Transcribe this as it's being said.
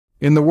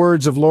In the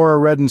words of Laura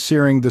Redden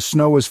Searing, the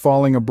snow is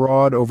falling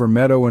abroad over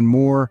meadow and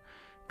moor,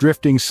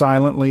 drifting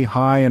silently,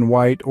 high and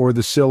white, o'er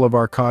the sill of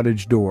our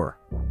cottage door.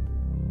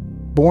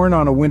 Born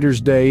on a winter's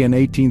day in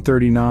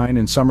 1839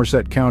 in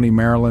Somerset County,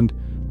 Maryland,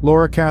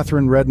 Laura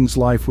Catherine Redden's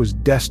life was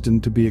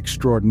destined to be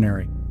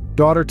extraordinary.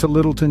 Daughter to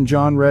Littleton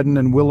John Redden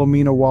and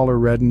Wilhelmina Waller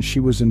Redden, she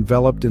was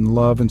enveloped in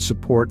love and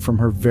support from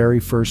her very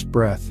first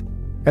breath.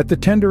 At the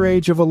tender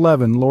age of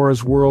 11,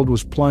 Laura's world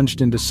was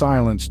plunged into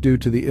silence due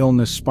to the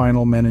illness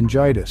spinal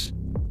meningitis.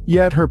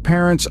 Yet her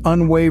parents'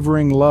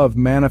 unwavering love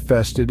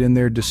manifested in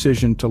their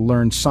decision to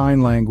learn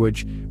sign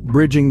language,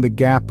 bridging the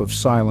gap of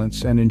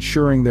silence and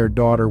ensuring their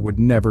daughter would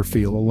never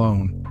feel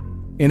alone.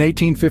 In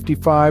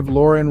 1855,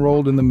 Laura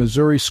enrolled in the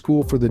Missouri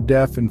School for the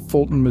Deaf in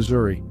Fulton,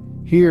 Missouri.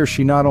 Here,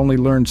 she not only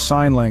learned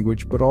sign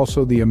language but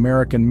also the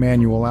American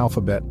manual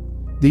alphabet.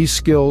 These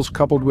skills,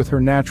 coupled with her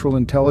natural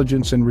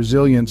intelligence and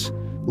resilience,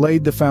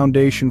 laid the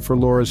foundation for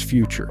Laura's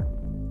future.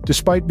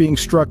 Despite being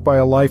struck by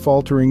a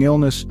life-altering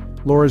illness,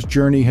 Laura's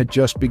journey had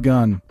just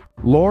begun.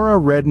 Laura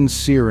Redden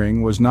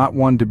Searing was not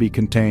one to be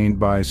contained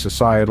by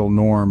societal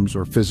norms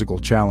or physical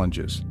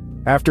challenges.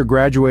 After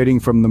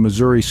graduating from the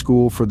Missouri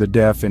School for the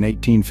Deaf in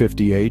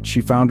 1858, she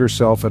found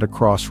herself at a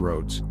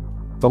crossroads.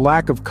 The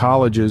lack of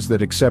colleges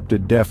that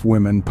accepted deaf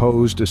women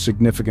posed a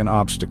significant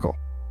obstacle.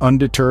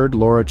 Undeterred,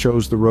 Laura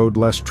chose the road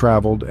less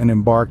traveled and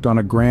embarked on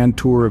a grand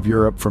tour of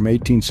Europe from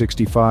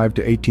 1865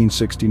 to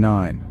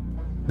 1869.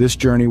 This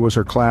journey was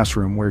her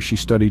classroom, where she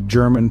studied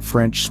German,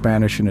 French,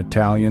 Spanish, and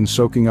Italian,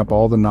 soaking up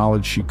all the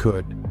knowledge she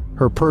could.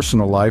 Her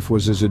personal life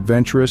was as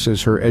adventurous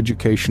as her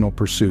educational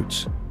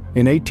pursuits.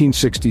 In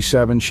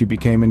 1867, she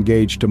became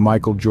engaged to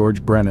Michael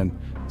George Brennan,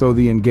 though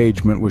the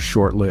engagement was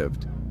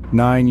short-lived.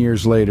 9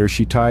 years later,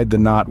 she tied the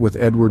knot with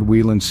Edward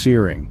Whelan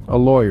Searing, a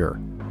lawyer,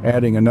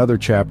 adding another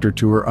chapter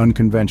to her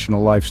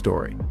unconventional life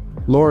story.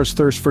 Laura's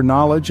thirst for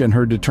knowledge and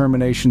her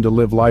determination to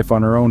live life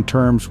on her own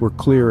terms were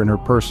clear in her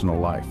personal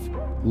life.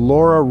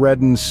 Laura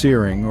Redden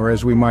Searing, or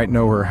as we might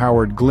know her,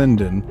 Howard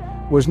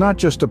Glinden, was not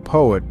just a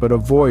poet but a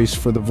voice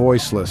for the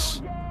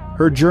voiceless.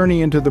 Her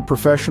journey into the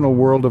professional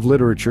world of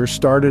literature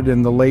started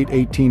in the late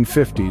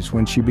 1850s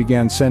when she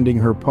began sending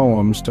her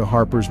poems to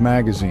Harper's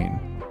Magazine.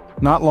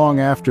 Not long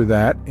after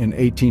that, in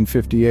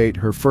 1858,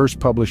 her first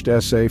published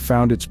essay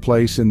found its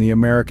place in the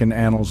American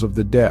Annals of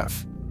the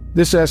Deaf.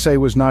 This essay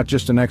was not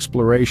just an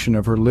exploration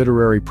of her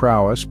literary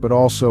prowess, but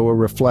also a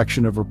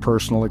reflection of her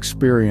personal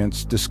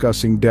experience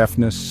discussing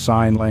deafness,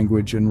 sign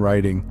language, and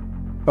writing.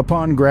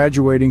 Upon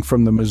graduating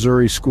from the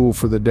Missouri School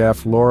for the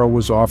Deaf, Laura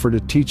was offered a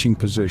teaching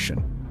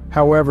position.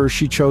 However,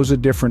 she chose a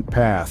different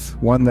path,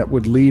 one that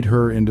would lead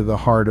her into the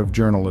heart of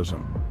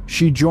journalism.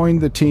 She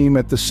joined the team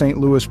at the St.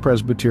 Louis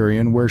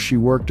Presbyterian, where she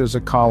worked as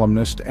a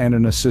columnist and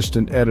an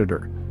assistant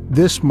editor.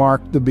 This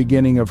marked the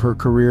beginning of her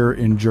career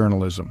in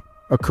journalism,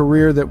 a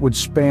career that would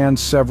span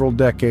several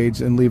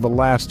decades and leave a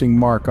lasting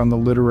mark on the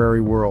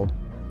literary world.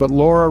 But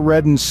Laura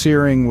Redden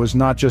Searing was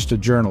not just a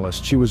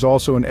journalist, she was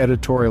also an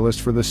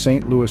editorialist for the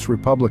St. Louis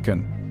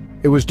Republican.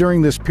 It was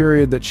during this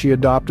period that she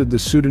adopted the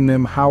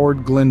pseudonym Howard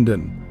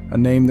Glinden, a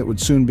name that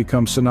would soon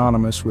become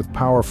synonymous with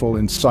powerful,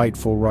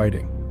 insightful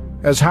writing.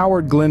 As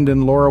Howard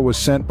Glinden, Laura was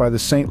sent by the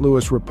St.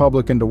 Louis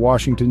Republican to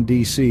Washington,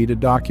 D.C. to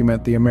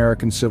document the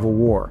American Civil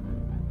War.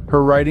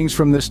 Her writings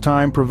from this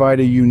time provide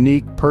a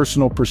unique,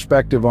 personal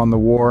perspective on the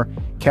war,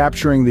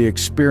 capturing the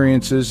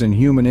experiences and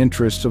human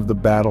interests of the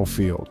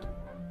battlefield.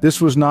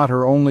 This was not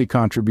her only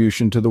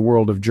contribution to the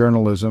world of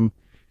journalism.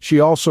 She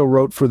also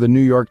wrote for the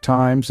New York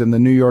Times and the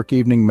New York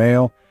Evening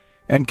Mail,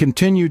 and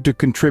continued to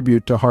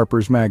contribute to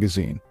Harper's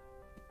Magazine.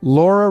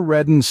 Laura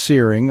Redden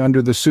Searing,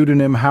 under the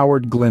pseudonym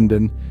Howard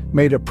Glinden,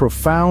 made a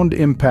profound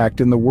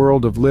impact in the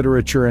world of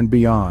literature and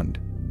beyond.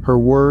 Her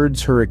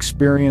words, her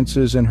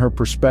experiences, and her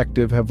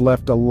perspective have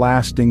left a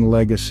lasting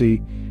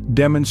legacy,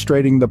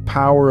 demonstrating the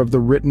power of the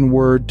written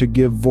word to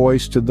give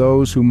voice to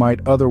those who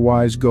might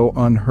otherwise go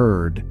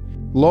unheard.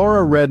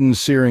 Laura Redden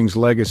Searing's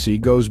legacy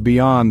goes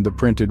beyond the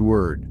printed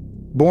word.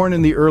 Born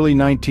in the early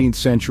 19th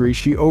century,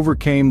 she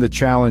overcame the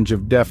challenge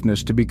of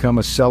deafness to become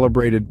a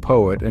celebrated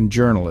poet and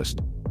journalist,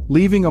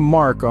 leaving a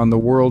mark on the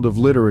world of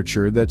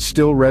literature that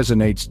still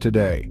resonates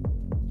today.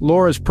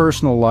 Laura's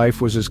personal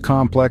life was as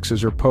complex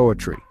as her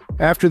poetry.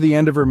 After the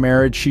end of her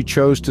marriage, she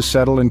chose to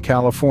settle in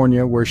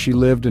California, where she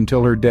lived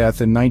until her death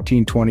in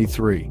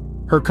 1923.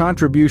 Her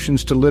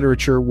contributions to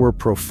literature were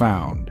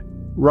profound.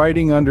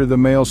 Writing under the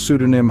male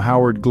pseudonym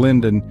Howard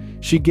Glinden,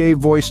 she gave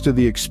voice to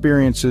the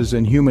experiences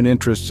and human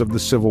interests of the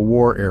Civil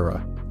War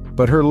era.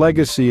 But her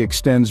legacy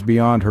extends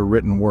beyond her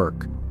written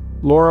work.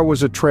 Laura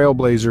was a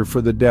trailblazer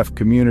for the deaf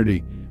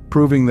community,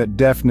 proving that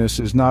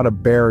deafness is not a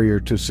barrier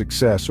to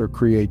success or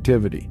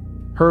creativity.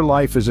 Her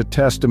life is a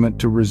testament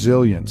to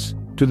resilience,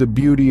 to the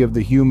beauty of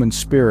the human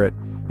spirit,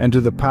 and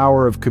to the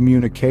power of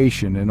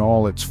communication in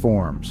all its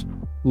forms.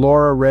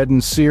 Laura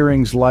Redden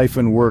Searing's life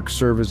and work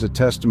serve as a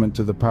testament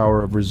to the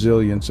power of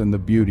resilience and the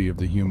beauty of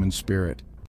the human spirit.